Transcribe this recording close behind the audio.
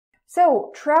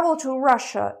So, travel to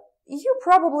Russia. You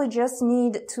probably just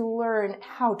need to learn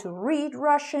how to read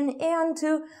Russian and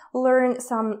to learn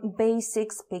some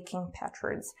basic speaking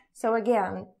patterns. So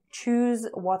again, choose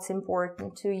what's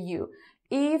important to you.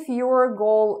 If your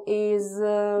goal is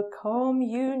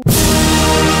communication,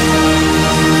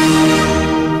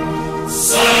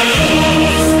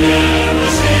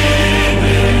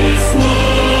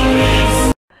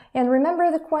 and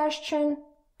remember the question,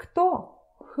 кто?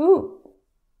 Who?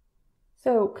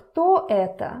 So, кто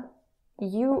это?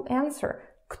 You answer.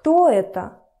 Кто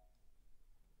это?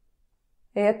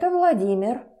 Это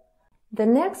Владимир. The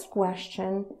next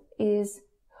question is,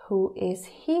 who is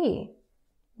he?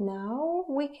 Now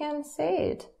we can say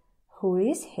it. Who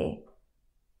is he?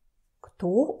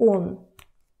 Кто он?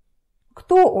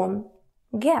 Кто он?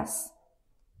 Guess.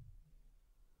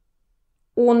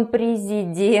 Он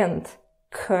президент.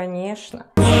 Конечно.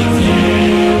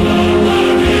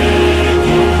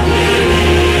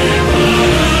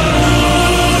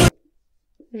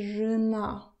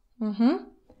 Жена.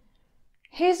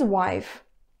 His wife.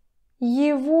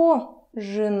 Его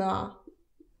жена.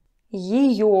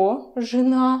 Ее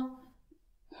жена.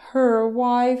 Her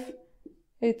wife.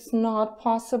 It's not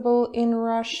possible in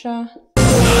Russia.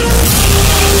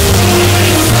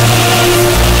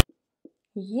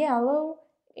 Yellow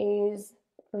is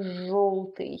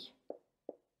желтый.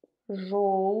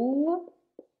 Желтый.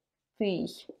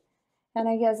 And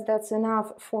I guess that's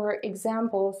enough for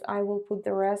examples. I will put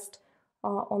the rest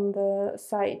on the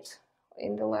site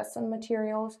in the lesson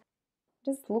materials.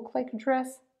 Does it look like a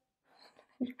dress?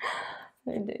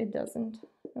 It doesn't.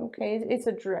 Okay, it's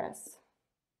a dress.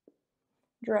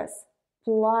 Dress.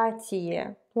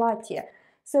 Платье. Платье.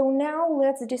 So now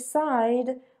let's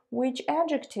decide which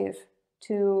adjective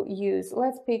to use.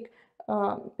 Let's pick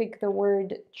the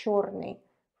word черный.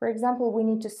 For example, we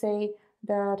need to say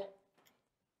that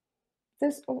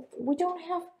we don't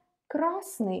have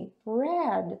красный,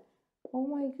 red. Oh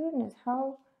my goodness,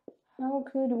 how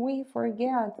could we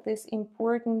forget this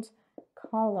important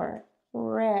color?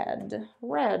 Red.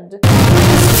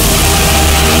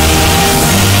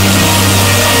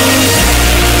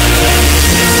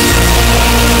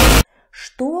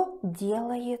 Что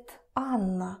делает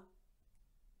Анна?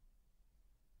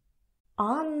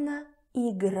 Анна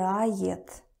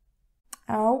играет.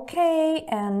 Okay,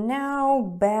 and now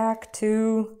back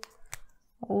to,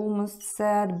 almost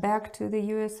said back to the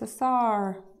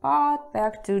USSR, but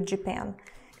back to Japan.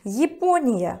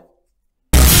 Япония.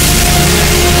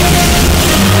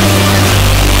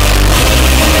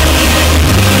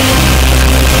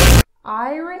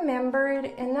 I remembered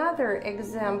another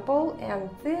example, and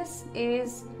this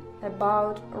is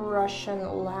about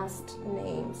Russian last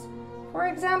names. For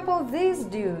example, this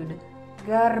dude,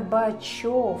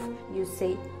 Горбачев. You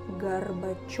say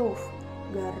Горбачев.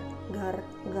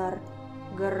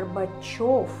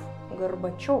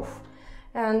 Горбачев.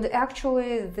 And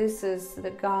actually, this is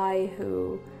the guy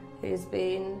who is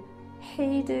being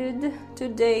hated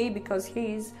today because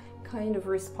he's kind of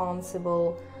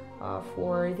responsible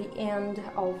for the end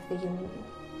of the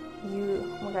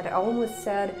oh my god, I almost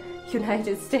said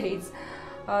United States,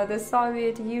 the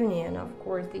Soviet Union, of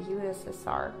course, the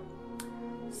USSR.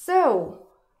 So,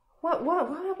 what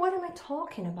am I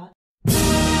talking about?